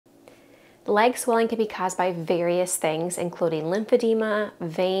Leg swelling can be caused by various things, including lymphedema,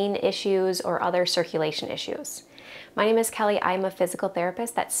 vein issues, or other circulation issues. My name is Kelly. I'm a physical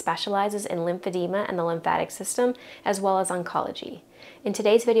therapist that specializes in lymphedema and the lymphatic system, as well as oncology. In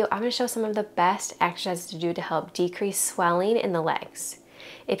today's video, I'm going to show some of the best exercises to do to help decrease swelling in the legs.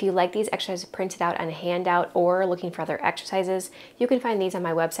 If you like these exercises printed out on a handout or looking for other exercises, you can find these on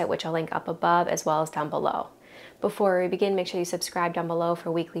my website, which I'll link up above as well as down below. Before we begin, make sure you subscribe down below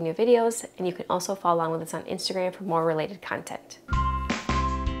for weekly new videos, and you can also follow along with us on Instagram for more related content.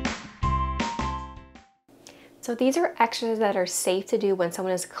 So these are exercises that are safe to do when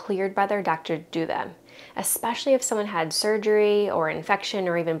someone is cleared by their doctor to do them. Especially if someone had surgery or infection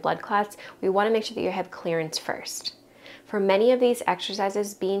or even blood clots, we want to make sure that you have clearance first. For many of these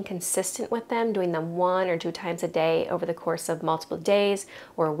exercises, being consistent with them, doing them 1 or 2 times a day over the course of multiple days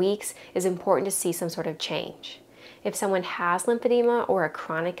or weeks, is important to see some sort of change. If someone has lymphedema or a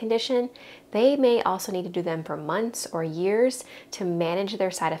chronic condition, they may also need to do them for months or years to manage their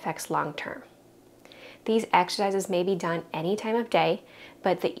side effects long term. These exercises may be done any time of day,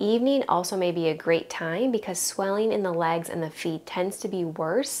 but the evening also may be a great time because swelling in the legs and the feet tends to be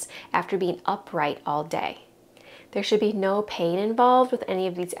worse after being upright all day. There should be no pain involved with any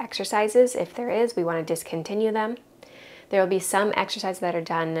of these exercises. If there is, we want to discontinue them. There will be some exercises that are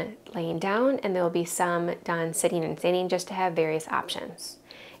done laying down, and there will be some done sitting and standing, just to have various options.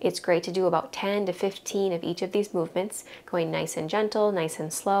 It's great to do about 10 to 15 of each of these movements, going nice and gentle, nice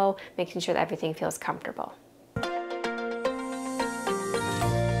and slow, making sure that everything feels comfortable.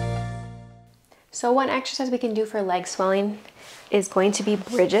 So one exercise we can do for leg swelling is going to be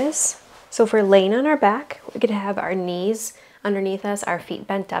bridges. So if we're laying on our back, we could have our knees underneath us, our feet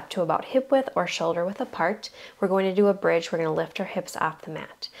bent up to about hip width or shoulder width apart. We're going to do a bridge. We're going to lift our hips off the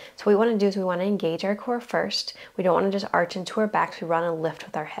mat. So what we want to do is we want to engage our core first. We don't want to just arch into our backs. We want to lift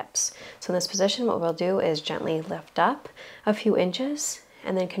with our hips. So in this position, what we'll do is gently lift up a few inches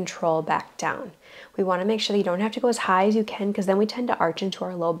and then control back down. We want to make sure that you don't have to go as high as you can, because then we tend to arch into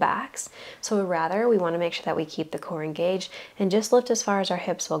our low backs. So rather, we want to make sure that we keep the core engaged and just lift as far as our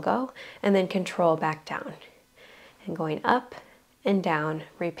hips will go, and then control back down. And going up and down,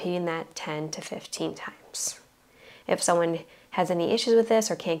 repeating that 10 to 15 times. If someone has any issues with this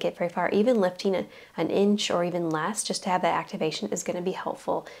or can't get very far, even lifting an inch or even less just to have that activation is going to be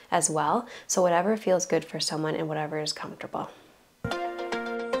helpful as well. So whatever feels good for someone and whatever is comfortable.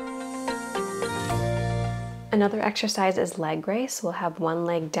 Another exercise is leg raise. We'll have one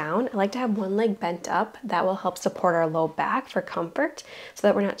leg down. I like to have one leg bent up. That will help support our low back for comfort so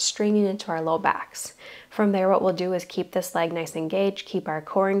that we're not straining into our low backs. From there, what we'll do is keep this leg nice and engaged, keep our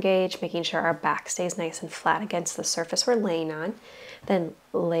core engaged, making sure our back stays nice and flat against the surface we're laying on. Then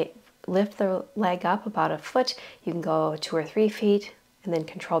lift the leg up about a foot. You can go 2 or 3 feet and then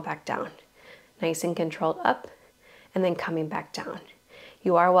control back down. Nice and controlled up and then coming back down.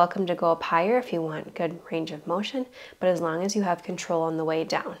 You are welcome to go up higher if you want good range of motion, but as long as you have control on the way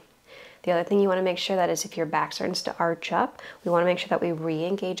down. The other thing you want to make sure that is if your back starts to arch up, we want to make sure that we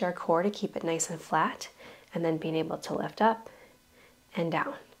re-engage our core to keep it nice and flat, and then being able to lift up and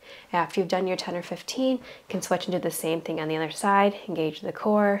down. After you've done your 10 or 15, you can switch and do the same thing on the other side. Engage the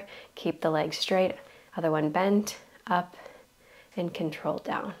core, keep the legs straight, other one bent, up, and control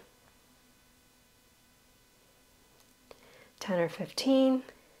down. 10 or 15,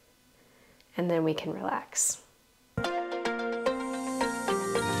 and then we can relax.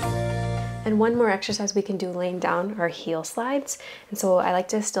 And one more exercise we can do laying down are heel slides. And so I like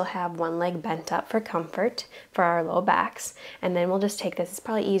to still have one leg bent up for comfort for our low backs. And then we'll just take this, it's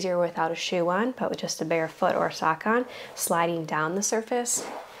probably easier without a shoe on, but with just a bare foot or sock on, sliding down the surface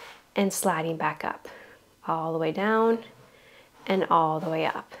and sliding back up, all the way down and all the way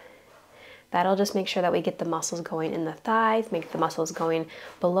up. That'll just make sure that we get the muscles going in the thighs, make the muscles going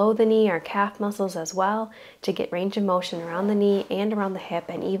below the knee, our calf muscles as well, to get range of motion around the knee and around the hip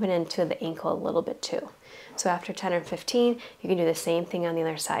and even into the ankle a little bit too. So after 10 or 15, you can do the same thing on the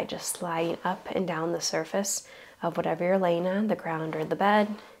other side, just sliding up and down the surface of whatever you're laying on, the ground or the bed,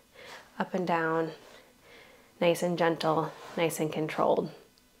 up and down, nice and gentle, nice and controlled.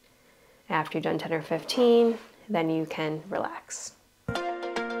 After you've done 10 or 15, then you can relax.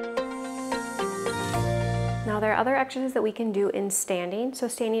 Now there are other exercises that we can do in standing. So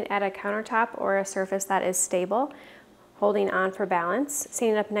standing at a countertop or a surface that is stable, holding on for balance,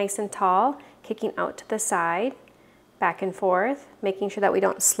 standing up nice and tall, kicking out to the side, back and forth, making sure that we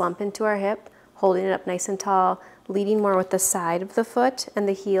don't slump into our hip, holding it up nice and tall, leading more with the side of the foot and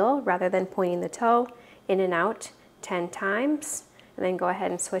the heel rather than pointing the toe, in and out 10 times, and then go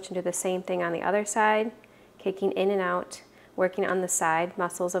ahead and switch and do the same thing on the other side, kicking in and out, working on the side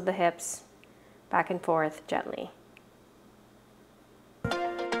muscles of the hips, back and forth gently.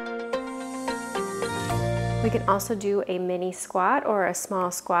 We can also do a mini squat or a small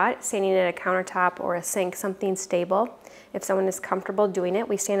squat, standing at a countertop or a sink, something stable. If someone is comfortable doing it,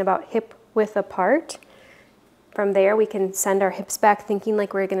 we stand about hip width apart. From there, we can send our hips back, thinking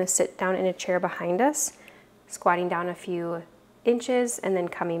like we're gonna sit down in a chair behind us, squatting down a few inches and then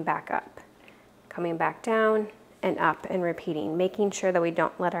coming back up. Coming back down and up and repeating, making sure that we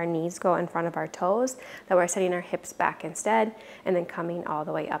don't let our knees go in front of our toes, that we're setting our hips back instead, and then coming all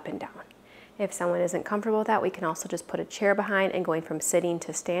the way up and down. If someone isn't comfortable with that, we can also just put a chair behind and going from sitting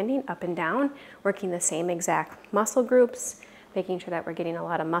to standing, up and down, working the same exact muscle groups, making sure that we're getting a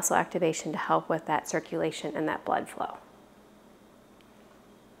lot of muscle activation to help with that circulation and that blood flow.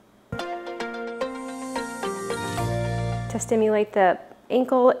 To stimulate the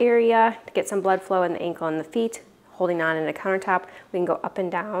ankle area, to get some blood flow in the ankle and the feet, holding on in a countertop, we can go up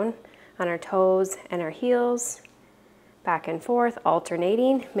and down on our toes and our heels, back and forth,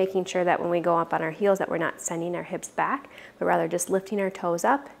 alternating, making sure that when we go up on our heels that we're not sending our hips back, but rather just lifting our toes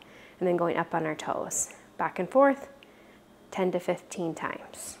up and then going up on our toes. Back and forth, 10 to 15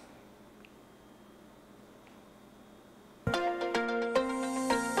 times.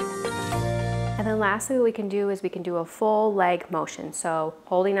 And then lastly, what we can do is we can do a full leg motion. So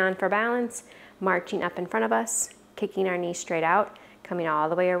holding on for balance, marching up in front of us, kicking our knees straight out, coming all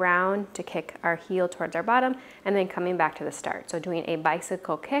the way around to kick our heel towards our bottom, and then coming back to the start. So doing a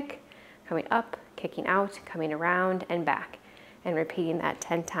bicycle kick, coming up, kicking out, coming around and back, and repeating that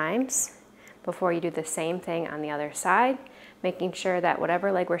 10 times before you do the same thing on the other side, making sure that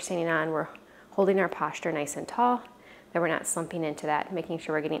whatever leg we're standing on, we're holding our posture nice and tall, that we're not slumping into that, making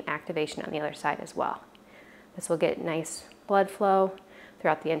sure we're getting activation on the other side as well. This will get nice blood flow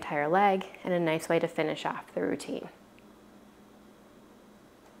throughout the entire leg and a nice way to finish off the routine.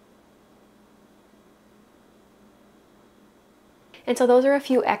 And so those are a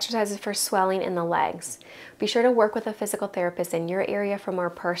few exercises for swelling in the legs. Be sure to work with a physical therapist in your area for more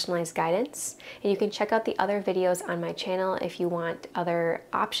personalized guidance. And you can check out the other videos on my channel if you want other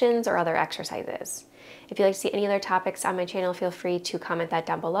options or other exercises. If you'd like to see any other topics on my channel, feel free to comment that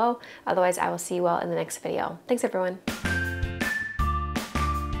down below. Otherwise, I will see you all in the next video. Thanks, everyone.